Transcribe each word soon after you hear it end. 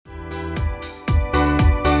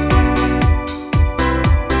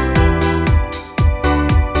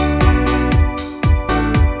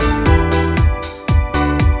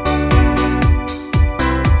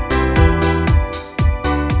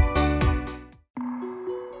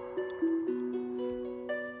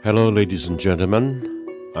Hello ladies and gentlemen,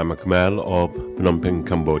 I'm Akmal of Phnom Penh,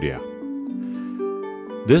 Cambodia.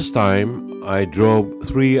 This time I drove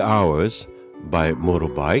 3 hours by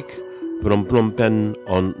motorbike from Phnom Penh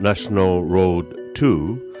on National Road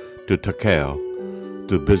 2 to Takeo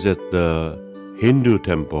to visit the Hindu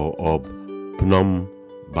temple of Phnom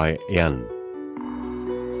Bae Yan.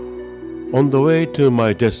 On the way to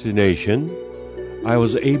my destination, I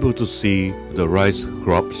was able to see the rice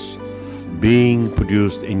crops being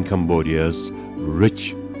produced in Cambodia's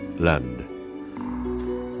rich land.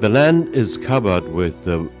 The land is covered with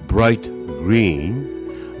a bright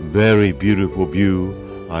green, very beautiful view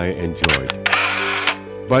I enjoyed.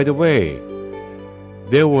 By the way,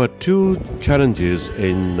 there were 2 challenges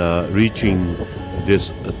in reaching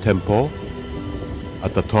this temple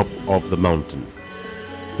at the top of the mountain.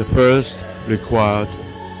 The first required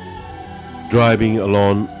driving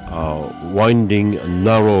along a winding,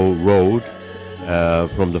 narrow road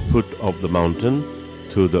from the foot of the mountain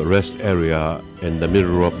to the rest area in the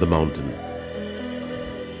middle of the mountain.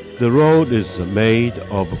 The road is made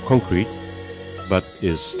of concrete, but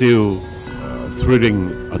is still a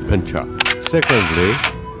thrilling adventure. Secondly,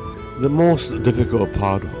 the most difficult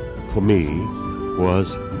part for me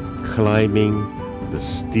was climbing the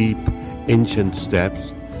steep ancient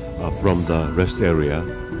steps from the rest area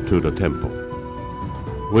to the temple,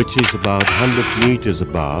 which is about 100 meters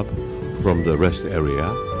above from the rest area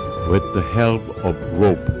with the help of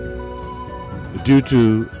rope. Due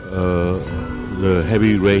to the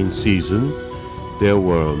heavy rain season, there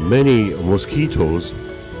were many mosquitoes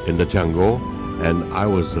in the jungle, and I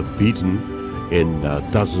was beaten in a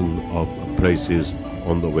dozen of places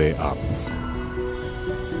on the way up.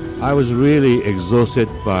 I was really exhausted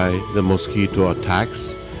by the mosquito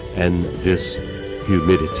attacks and this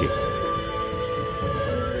humidity.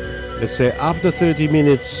 Let's say after 30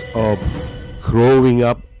 minutes of crawling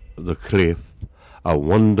up the cliff, a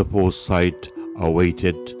wonderful sight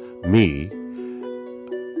awaited me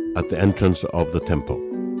at the entrance of the temple.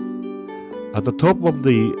 At the top of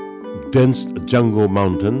the dense jungle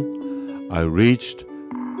mountain, I reached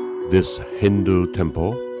this Hindu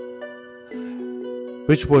temple,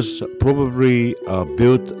 which was probably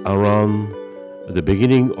built around the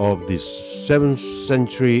beginning of the 7th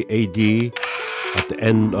century AD at the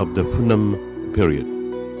end of the Phnom period.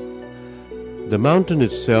 The mountain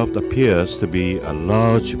itself appears to be a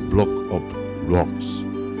large block of rocks.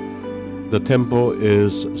 The temple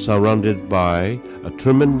is surrounded by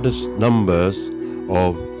tremendous numbers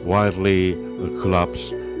of widely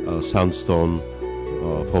collapsed sandstone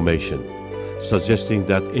formation, suggesting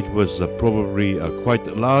that it was probably a quite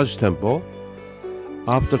large temple.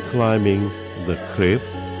 After climbing the cliff,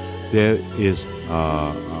 there is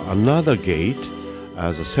another gate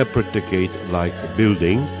as a separate gate-like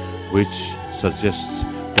building, which suggests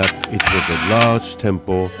that it was a large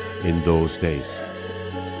temple in those days.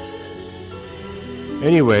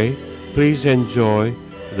 Anyway, please enjoy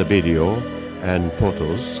the video and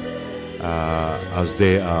photos as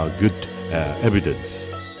they are good evidence.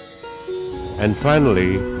 And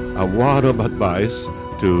finally, a word of advice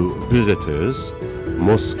to visitors: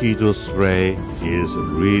 mosquito spray is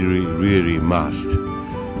really must.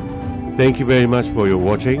 Thank you very much for your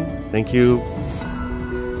watching. Thank you.